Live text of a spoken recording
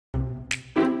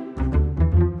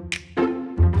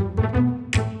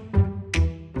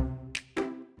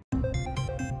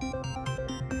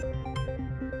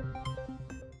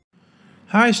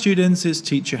Hi students, it's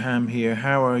Teacher Ham here.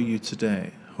 How are you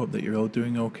today? Hope that you're all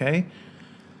doing okay.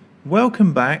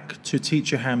 Welcome back to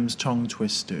Teacher Ham's Tongue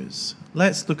Twisters.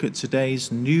 Let's look at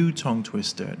today's new tongue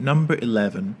twister, number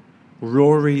 11,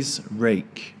 Rory's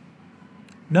Rake.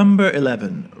 Number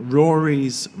 11,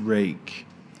 Rory's Rake.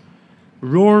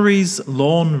 Rory's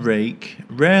lawn rake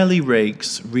rarely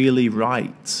rakes really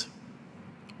right.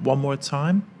 One more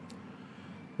time.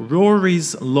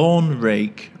 Rory's lawn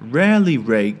rake rarely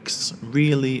rakes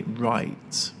really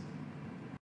right.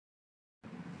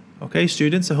 Okay,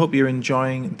 students, I hope you're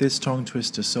enjoying this tongue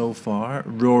twister so far.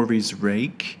 Rory's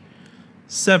rake.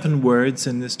 7 words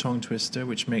in this tongue twister,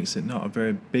 which makes it not a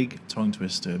very big tongue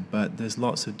twister, but there's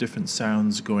lots of different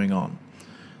sounds going on.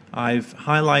 I've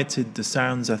highlighted the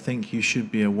sounds I think you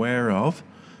should be aware of.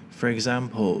 For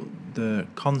example, the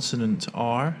consonant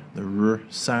R, the R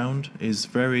sound, is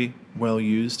very well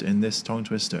used in this tongue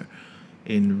twister.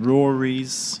 In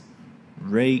Rory's,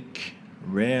 rake,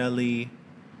 rarely,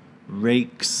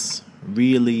 rakes,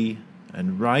 really,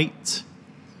 and right.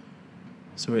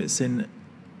 So it's in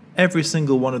every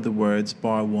single one of the words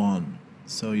bar one.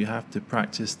 So you have to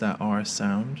practice that R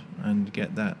sound and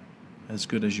get that as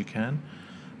good as you can.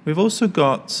 We've also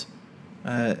got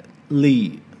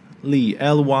Lee,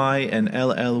 L-Y and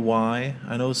L-L-Y,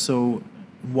 and also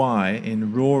Y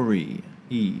in Rory,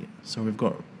 E. So we've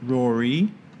got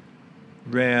Rory,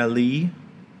 rarely,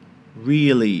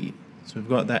 really. So we've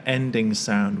got that ending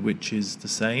sound, which is the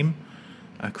same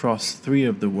across 3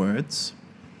 of the words.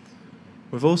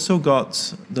 We've also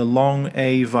got the long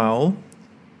A vowel,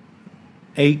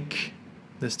 ache,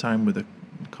 this time with a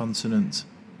consonant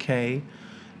K,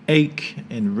 ache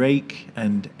in rake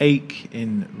and ache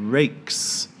in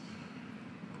rakes.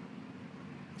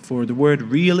 For the word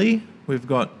really, we've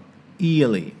got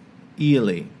eely,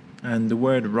 and the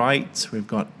word right, we've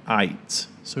got ite.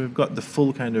 So we've got the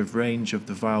full kind of range of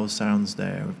the vowel sounds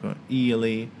there. We've got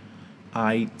eely,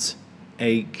 ite,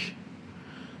 ache.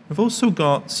 We've also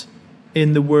got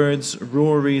in the words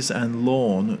Rory's and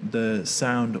lawn the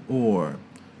sound or,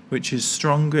 which is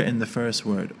stronger in the first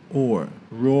word, or,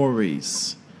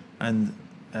 Rory's, and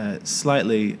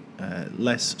slightly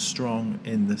less strong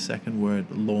in the second word,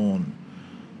 lawn.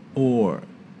 Or,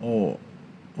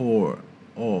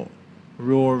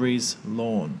 Rory's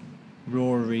lawn,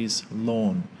 Rory's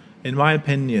lawn. In my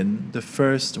opinion, the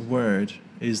first word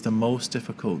is the most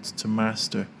difficult to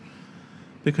master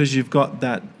because you've got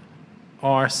that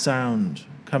R sound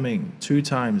coming 2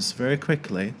 times very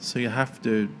quickly, so you have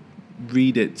to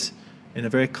read it in a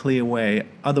very clear way,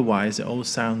 otherwise it all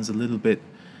sounds a little bit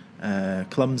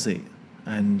clumsy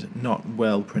and not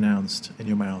well pronounced in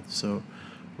your mouth. So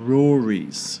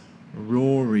Rory's,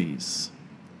 Rory's,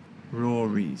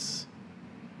 Rory's.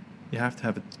 You have to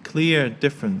have a clear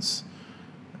difference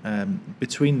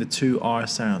between the 2 R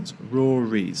sounds.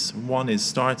 Rory's. One is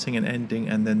starting and ending,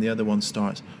 and then the other one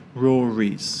starts.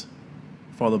 Rory's,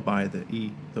 followed by the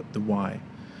E, the Y.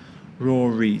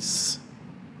 Rory's,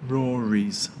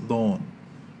 Rory's lawn.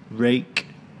 Rake,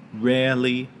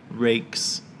 rarely,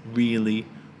 rakes, really,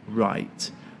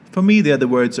 right. For me, the other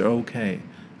words are okay.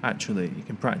 Actually, you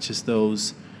can practice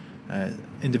those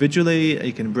individually,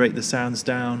 you can break the sounds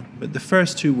down, but the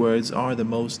first 2 words are the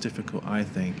most difficult, I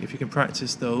think. If you can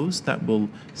practice those, that will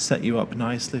set you up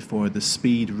nicely for the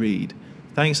speed read.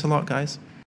 Thanks a lot, guys.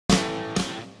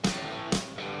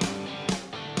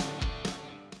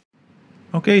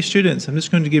 Okay, students, I'm just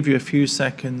going to give you a few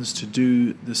seconds to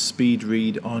do the speed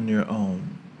read on your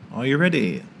own. Are you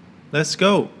ready? Let's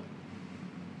go.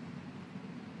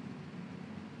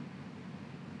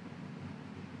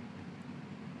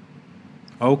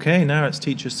 Okay, now it's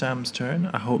Teacher Sam's turn.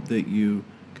 I hope that you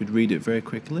could read it very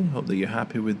quickly. Hope that you're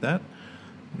happy with that.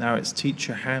 Now it's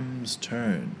Teacher Ham's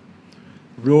turn.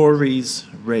 Rory's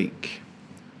rake.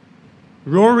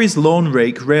 Rory's lawn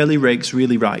rake rarely rakes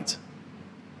really right.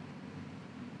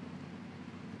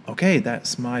 Okay,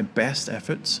 that's my best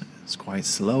effort. It's quite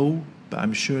slow, but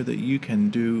I'm sure that you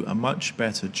can do a much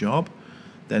better job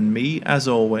than me. As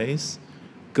always,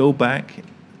 go back,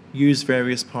 use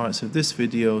various parts of this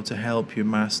video to help you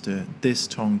master this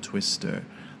tongue twister.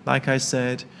 Like I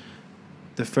said,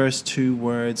 the first 2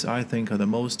 words I think are the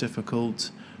most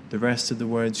difficult. The rest of the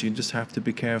words you just have to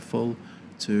be careful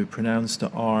to pronounce the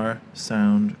R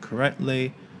sound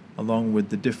correctly, along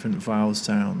with the different vowel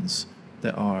sounds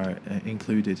that are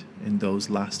included in those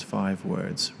last 5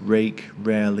 words. Rake,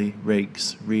 rarely,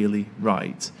 rakes, really,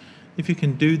 right. If you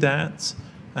can do that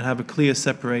and have a clear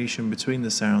separation between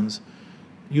the sounds,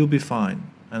 you'll be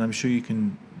fine, and I'm sure you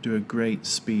can do a great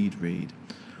speed read.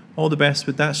 All the best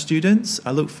with that, students.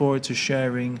 I look forward to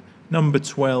sharing number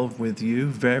 12 with you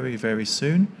very, very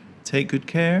soon. Take good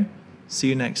care. See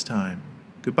you next time.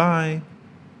 Goodbye.